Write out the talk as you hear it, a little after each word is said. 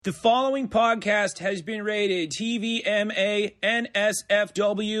The following podcast has been rated TVMA,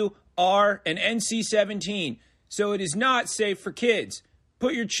 NSFW, R, and NC-17, so it is not safe for kids.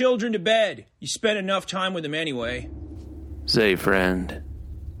 Put your children to bed. You spend enough time with them anyway. Say, friend.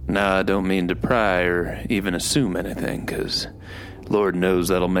 Nah, I don't mean to pry or even assume anything, 'cause Lord knows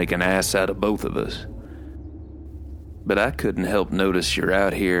that'll make an ass out of both of us. But I couldn't help notice you're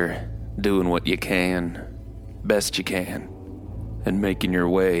out here doing what you can, best you can, and making your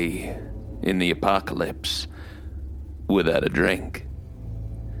way in the apocalypse without a drink.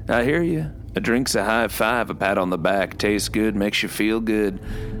 I hear you. A drink's a high five, a pat on the back, tastes good, makes you feel good.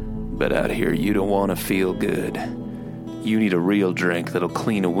 But out here, you don't want to feel good. You need a real drink that'll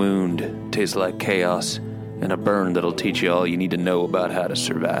clean a wound, taste like chaos, and a burn that'll teach you all you need to know about how to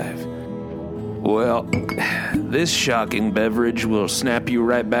survive. Well, this shocking beverage will snap you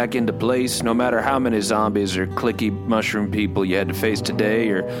right back into place, no matter how many zombies or clicky mushroom people you had to face today,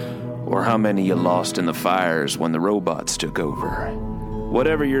 or how many you lost in the fires when the robots took over.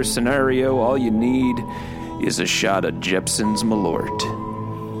 Whatever your scenario, all you need is a shot of Jeppson's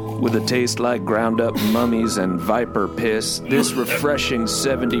Malort. With a taste like ground-up mummies and viper piss, this refreshing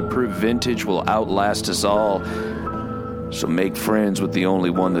 70-proof vintage will outlast us all. So make friends with the only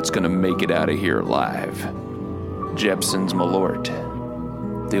one that's going to make it out of here alive. Jeppson's Malort.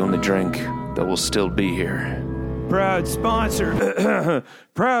 The only drink that will still be here. Proud sponsor of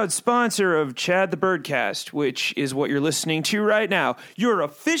Chad the Birdcast, which is what you're listening to right now. Your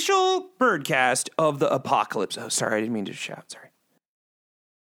official Birdcast of the apocalypse. Oh, sorry, I didn't mean to shout. Sorry.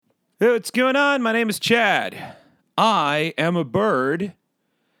 Hey, what's going on? My name is Chad. I am a bird.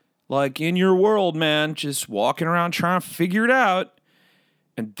 Like in your world, man, just walking around trying to figure it out.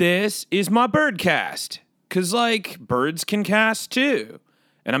 And this is my Birdcast. Because, like, birds can cast too.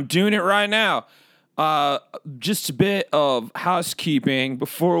 And I'm doing it right now. Just a bit of housekeeping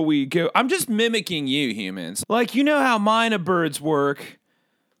before we go. I'm just mimicking you humans. Like, you know how minor birds work.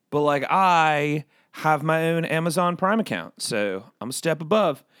 But, like, I have my own Amazon Prime account. So I'm a step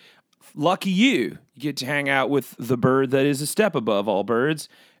above. Lucky you. You get to hang out with the bird that is a step above all birds.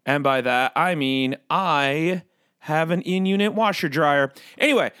 And by that, I mean I have an in-unit washer dryer.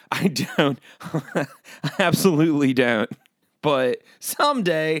 Anyway, I don't. I absolutely don't. But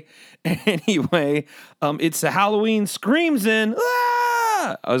someday, anyway, it's the Halloween Screams in.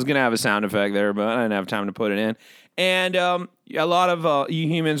 Ah! I was going to have a sound effect there, but I didn't have time to put it in. And a lot of you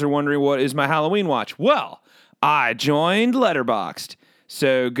humans are wondering, what is my Halloween watch? Well, I joined Letterboxd.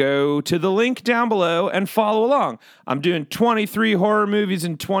 So go to the link down below and follow along. I'm doing 23 horror movies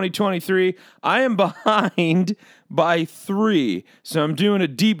in 2023. I am behind by 3. So I'm doing a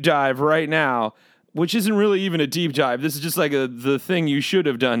deep dive right now, which isn't really even a deep dive. This is just like the thing you should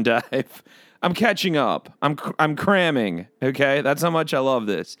have done dive. I'm catching up. I'm cramming, okay? That's how much I love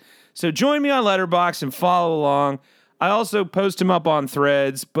this. So join me on Letterboxd and follow along. I also post them up on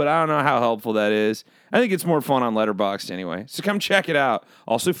Threads, but I don't know how helpful that is. I think it's more fun on Letterboxd anyway. So come check it out.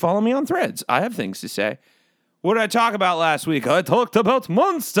 Also follow me on Threads. I have things to say. What did I talk about last week? I talked about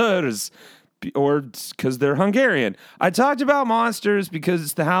monsters. Or because they're Hungarian. I talked about monsters because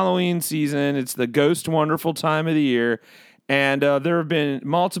it's the Halloween season. It's the ghost wonderful time of the year. And there have been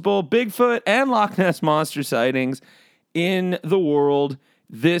multiple Bigfoot and Loch Ness monster sightings in the world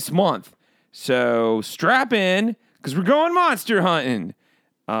this month. So strap in, because we're going monster hunting.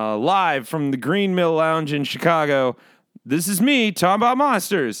 Live from the Green Mill Lounge in Chicago. This is me talking about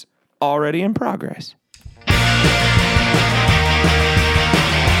monsters. Already in progress. I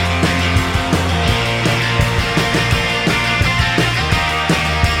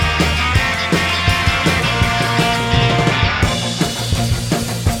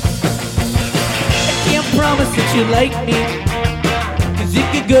can't promise that you like me, 'cause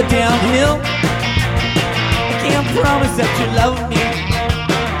it could go downhill. I can't promise that you love me,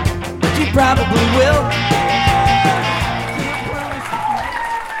 you probably will.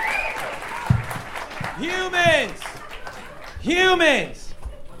 Humans,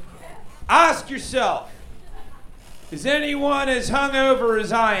 ask yourself, is anyone as hungover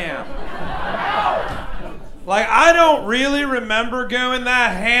as I am? Like, I don't really remember going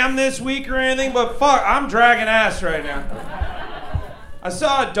that ham this week or anything, but fuck, I'm dragging ass right now. I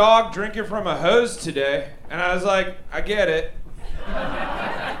saw a dog drinking from a hose today, and I was like, I get it.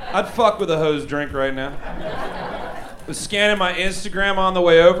 I'd fuck with a hose drink right now. I was scanning my Instagram on the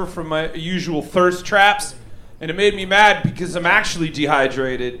way over from my usual thirst traps, and it made me mad because I'm actually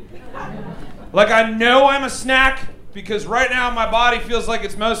dehydrated. Like, I know I'm a snack because right now my body feels like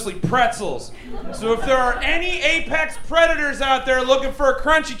it's mostly pretzels. So if there are any apex predators out there looking for a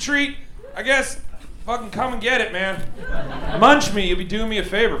crunchy treat, I guess Fucking come and get it, man. Munch me, you'll be doing me a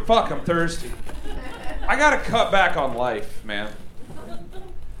favor. Fuck, I'm thirsty. I gotta cut back on life, man.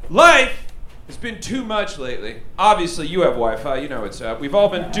 Life has been too much lately. Obviously, you have Wi-Fi, you know what's up. We've all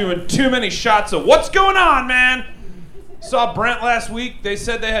been doing too many shots of what's going on, man? Saw Brent last week. They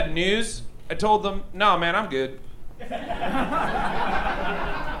said they had news. I told them, no, man, I'm good.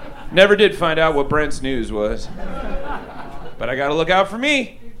 Never did find out what Brent's news was. But I gotta look out for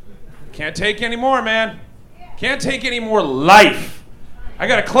me. Can't take any more, man. Can't take any more life. I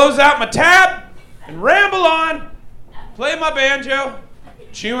gotta close out my tab and ramble on. Play my banjo.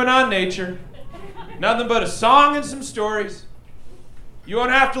 Chewing on nature. Nothing but a song and some stories. You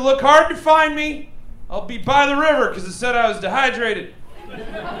won't have to look hard to find me. I'll be by the river because it said I was dehydrated.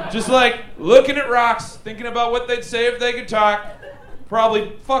 Just like looking at rocks, thinking about what they'd say if they could talk.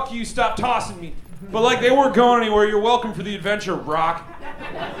 Probably, fuck you, stop tossing me. But like they weren't going anywhere, you're welcome for the adventure, rock.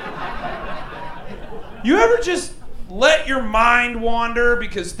 You ever just let your mind wander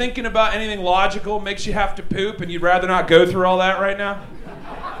because thinking about anything logical makes you have to poop and you'd rather not go through all that right now?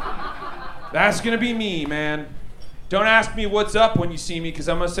 That's gonna be me, man. Don't ask me what's up when you see me because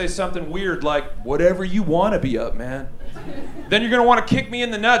I'm gonna say something weird like, whatever you wanna be up, man. Then you're gonna wanna kick me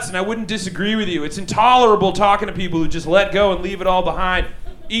in the nuts and I wouldn't disagree with you. It's intolerable talking to people who just let go and leave it all behind.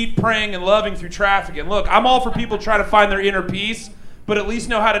 Eat, praying, and loving through traffic. And look, I'm all for people trying to find their inner peace, but at least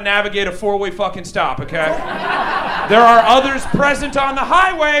know how to navigate a four-way fucking stop, okay? There are others present on the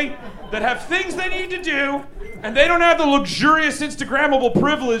highway that have things they need to do, and they don't have the luxurious Instagrammable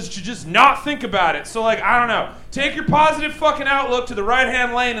privilege to just not think about it. So, like, I don't know. Take your positive fucking outlook to the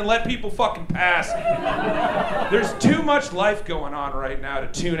right-hand lane and let people fucking pass. There's too much life going on right now to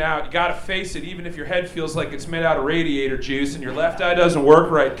tune out. You gotta face it, even if your head feels like it's made out of radiator juice and your left eye doesn't work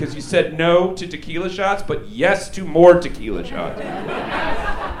right because you said no to tequila shots, but yes to more tequila shots.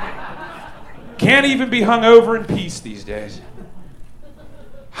 Can't even be hung over in peace these days.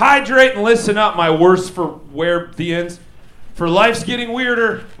 Hydrate and listen up, my worst for wear the ends. For life's getting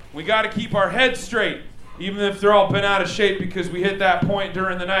weirder, we gotta keep our heads straight. Even if they're all bent out of shape because we hit that point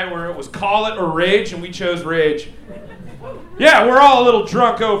during the night where it was call it or rage and we chose rage. Yeah, we're all a little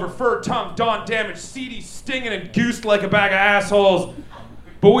drunk over fur, tongue, dawn damaged, seedy, stinging, and goosed like a bag of assholes.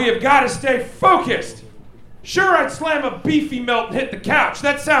 But we have got to stay focused. Sure, I'd slam a beefy melt and hit the couch.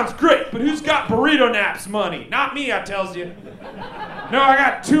 That sounds great, but who's got burrito naps money? Not me, I tells you. No, I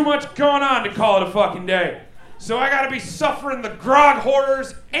got too much going on to call it a fucking day. So I gotta be suffering the grog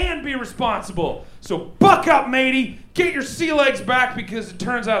horrors and be responsible. So buck up, matey. Get your sea legs back because it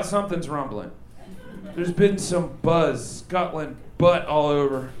turns out something's rumbling. There's been some buzz, scuttling butt all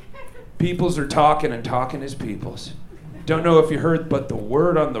over. Peoples are talking and talking is peoples. Don't know if you heard, but the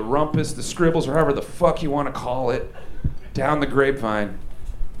word on the rumpus, the scribbles, or however the fuck you want to call it, down the grapevine,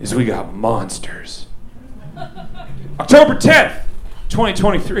 is we got monsters. October 10th,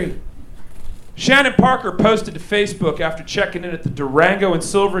 2023. Shannon Parker posted to Facebook after checking in at the Durango and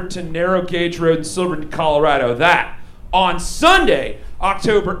Silverton Narrow Gauge Road in Silverton, Colorado, that on Sunday,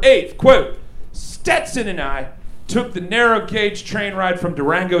 October 8th, quote, Stetson and I took the narrow gauge train ride from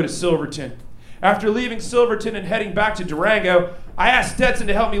Durango to Silverton. After leaving Silverton and heading back to Durango, I asked Stetson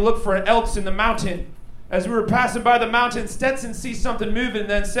to help me look for elks in the mountain. As we were passing by the mountain, Stetson sees something moving and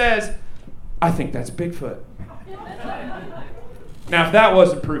then says, I think that's Bigfoot. Now, if that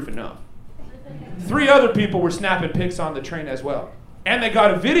wasn't proof enough, 3 other people were snapping pics on the train as well. And they got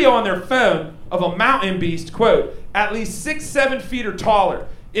a video on their phone of a mountain beast, quote, at least 6-7 feet or taller.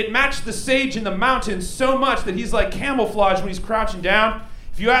 It matched the sage in the mountains so much that he's like camouflage when he's crouching down.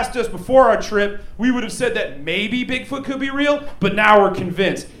 If you asked us before our trip, we would have said that maybe Bigfoot could be real, but now we're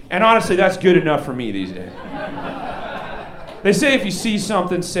convinced. And honestly, that's good enough for me these days. They say if you see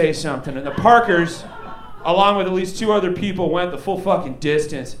something, say something. And the Parkers, along with at least 2 other people, went the full fucking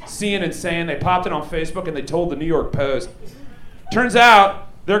distance, seeing and saying. They popped it on Facebook and they told the New York Post. Turns out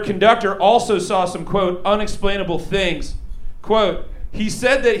their conductor also saw some, quote, unexplainable things. Quote, he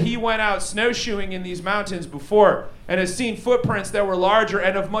said that he went out snowshoeing in these mountains before and has seen footprints that were larger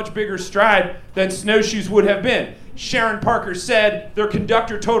and of much bigger stride than snowshoes would have been. Sharon Parker said, their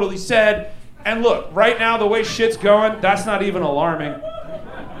conductor totally said, and look, right now the way shit's going, that's not even alarming.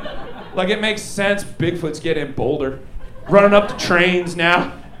 Like, it makes sense. Bigfoot's getting bolder. Running up the trains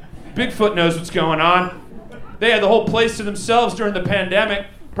now. Bigfoot knows what's going on. They had the whole place to themselves during the pandemic.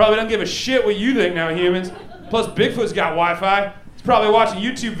 Probably don't give a shit what you think now, humans. Plus, Bigfoot's got Wi-Fi. He's probably watching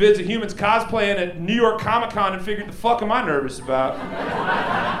YouTube vids of humans cosplaying at New York Comic-Con and figured, the fuck am I nervous about?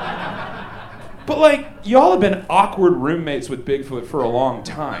 But, like, y'all have been awkward roommates with Bigfoot for a long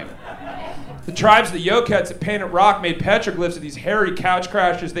time. The tribes, the Yokets at Painted Rock, made petroglyphs of these hairy couch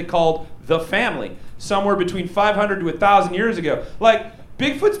crashers they called the family. somewhere between 500 to 1,000 years ago. Like,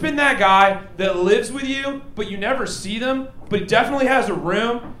 Bigfoot's been that guy that lives with you, but you never see them, but he definitely has a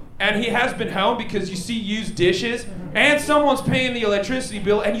room, and he has been home because you see used dishes, and someone's paying the electricity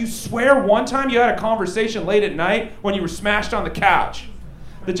bill, and you swear one time you had a conversation late at night when you were smashed on the couch.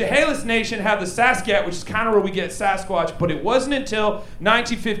 The Chehalis Nation had the Sasquatch, which is kind of where we get Sasquatch, but it wasn't until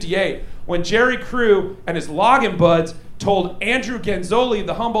 1958 when Jerry Crew and his logging buds told Andrew Genzoli,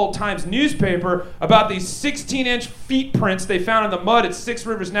 the Humboldt Times newspaper, about these 16-inch feet prints they found in the mud at Six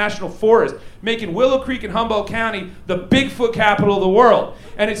Rivers National Forest, making Willow Creek in Humboldt County the Bigfoot capital of the world.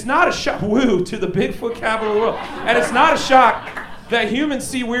 And it's not a shock, woo, to the Bigfoot capital of the world. And it's not a shock that humans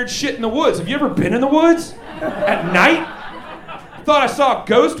see weird shit in the woods. Have you ever been in the woods at night? I thought I saw a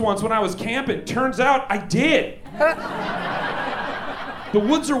ghost once when I was camping. Turns out I did. The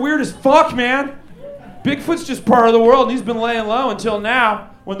woods are weird as fuck, man. Bigfoot's just part of the world, and he's been laying low until now,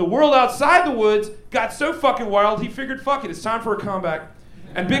 when the world outside the woods got so fucking wild, he figured, fuck it, it's time for a comeback.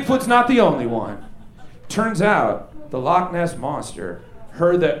 And Bigfoot's not the only one. Turns out, the Loch Ness Monster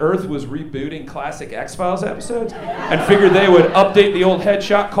heard that Earth was rebooting classic X-Files episodes and figured they would update the old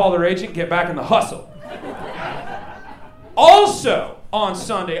headshot, call their agent, get back in the hustle. Also, on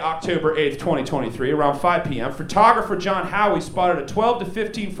Sunday, October 8th, 2023, around 5 p.m., photographer John Howie spotted a 12 to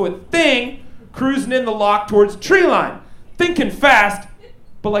 15-foot thing cruising in the loch towards the tree line. Thinking fast,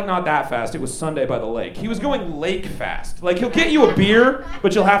 but like not that fast. It was Sunday by the lake. He was going lake fast. Like, he'll get you a beer,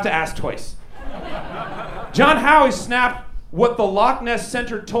 but you'll have to ask twice. John Howie snapped what the Loch Ness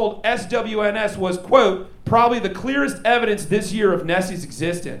Center told SWNS was, quote, probably the clearest evidence this year of Nessie's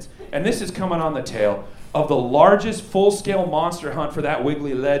existence. And this is coming on the tail of the largest full-scale monster hunt for that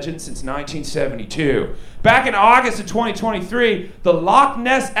wiggly legend since 1972. Back in August of 2023, the Loch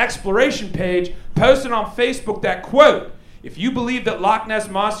Ness Exploration page posted on Facebook that, quote, if you believe that Loch Ness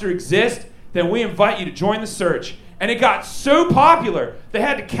Monster exists, then we invite you to join the search. And it got so popular, they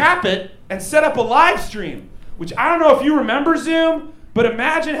had to cap it and set up a live stream, which I don't know if you remember, Zoom, but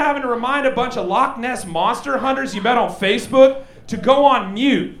imagine having to remind a bunch of Loch Ness Monster hunters you met on Facebook to go on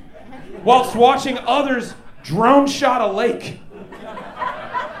mute whilst watching others drone shot a lake.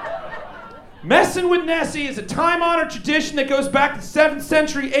 Messing with Nessie is a time-honored tradition that goes back to 7th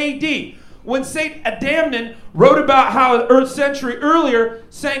century AD, when St. Adamnan wrote about how a century earlier,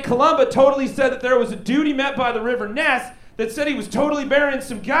 St. Columba totally said that there was a dude he met by the river Ness that said he was totally burying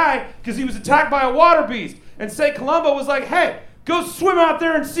some guy because he was attacked by a water beast. And St. Columba was like, hey, go swim out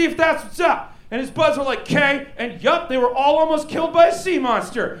there and see if that's what's up. And his buds were like, "K," and yup, they were all almost killed by a sea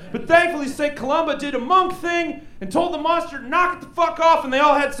monster. But thankfully, St. Columba did a monk thing and told the monster to knock it the fuck off, and they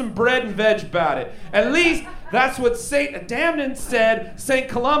all had some bread and veg about it. At least, that's what St. Adamnan said St.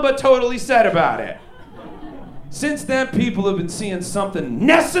 Columba totally said about it. Since then, people have been seeing something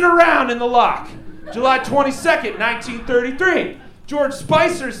Nessin around in the loch. July 22nd, 1933. George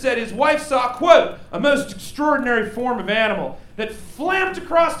Spicer said his wife saw, quote, a most extraordinary form of animal that flamped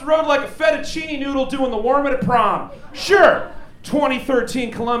across the road like a fettuccine noodle doing the worm at a prom. Sure,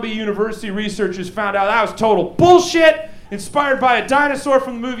 2013 Columbia University researchers found out that was total bullshit, inspired by a dinosaur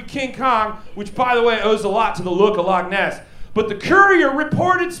from the movie King Kong, which, by the way, owes a lot to the look of Loch Ness. But the Courier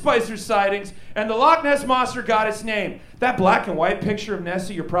reported Spicer's sightings, and the Loch Ness Monster got its name. That black and white picture of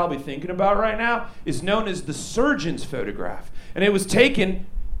Nessie you're probably thinking about right now is known as the surgeon's photograph. And it was taken,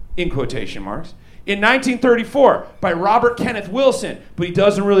 in quotation marks, in 1934 by Robert Kenneth Wilson, but he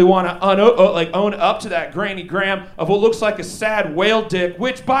doesn't really want to own up to that grainy gram of what looks like a sad whale dick,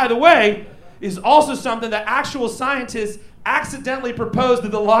 which, by the way, is also something that actual scientists accidentally proposed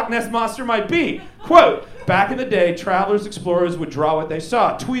that the Loch Ness Monster might be. Quote, back in the day, travelers, explorers would draw what they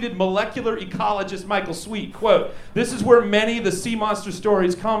saw. Tweeted molecular ecologist Michael Sweet, quote, this is where many of the sea monster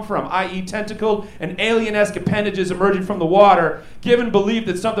stories come from, i.e. tentacled and alien-esque appendages emerging from the water, given belief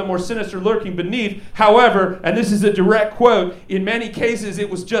that something more sinister lurking beneath. However, and this is a direct quote, in many cases it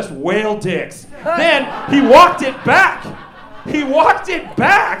was just whale dicks. Then he walked it back. He walked it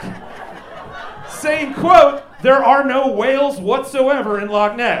back, saying, quote, there are no whales whatsoever in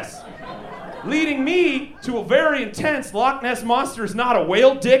Loch Ness. Leading me to a very intense Loch Ness Monster is not a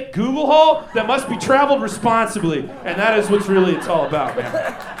whale dick Google hole that must be traveled responsibly. And that is what's really it's all about,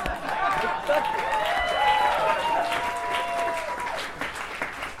 man.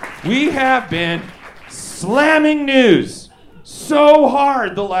 We have been slamming news so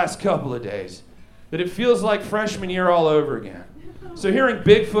hard the last couple of days that it feels like freshman year all over again. So hearing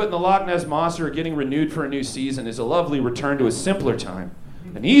Bigfoot and the Loch Ness Monster are getting renewed for a new season is a lovely return to a simpler time,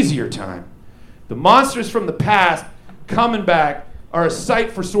 an easier time. The monsters from the past coming back are a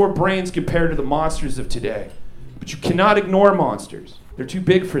sight for sore brains compared to the monsters of today. But you cannot ignore monsters. They're too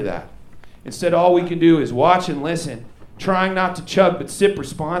big for that. Instead, all we can do is watch and listen, trying not to chug but sip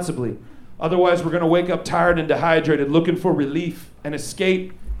responsibly. Otherwise, we're going to wake up tired and dehydrated, looking for relief and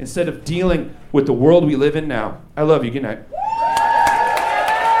escape instead of dealing with the world we live in now. I love you. Good night.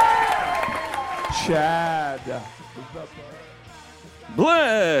 Chad.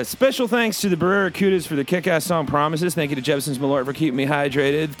 Bless! Special thanks to the Barracudas for the kick-ass song Promises. Thank you to Jefferson's Malort for keeping me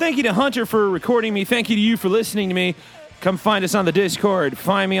hydrated. Thank you to Hunter for recording me. Thank you to you for listening to me. Come find us on the Discord.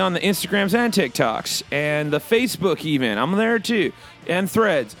 Find me on the Instagrams and TikToks. And the Facebook even. I'm there too. And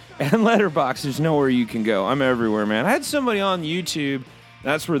Threads. And Letterboxd. There's nowhere you can go. I'm everywhere, man. I had somebody on YouTube.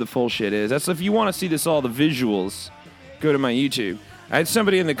 That's where the full shit is. That's if you want to see this, all the visuals, go to my YouTube. I had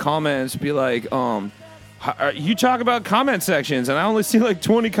somebody in the comments be like, you talk about comment sections, and I only see like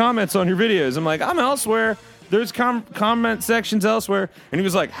 20 comments on your videos. I'm like, I'm elsewhere. There's comment sections elsewhere. And he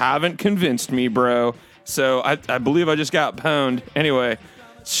was like, haven't convinced me, bro. So I believe I just got pwned. Anyway,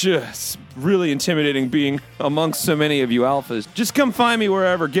 it's just really intimidating being amongst so many of you alphas. Just come find me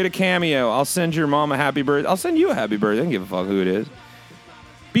wherever. Get a cameo. I'll send your mom a happy birthday. I'll send you a happy birthday. I don't give a fuck who it is.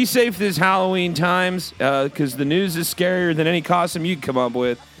 Be safe this Halloween times, because the news is scarier than any costume you can come up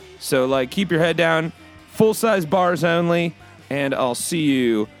with. So, like, keep your head down. Full-size bars only, and I'll see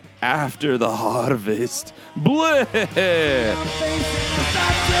you after the harvest. Bleh!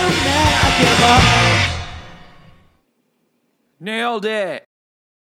 Nailed it.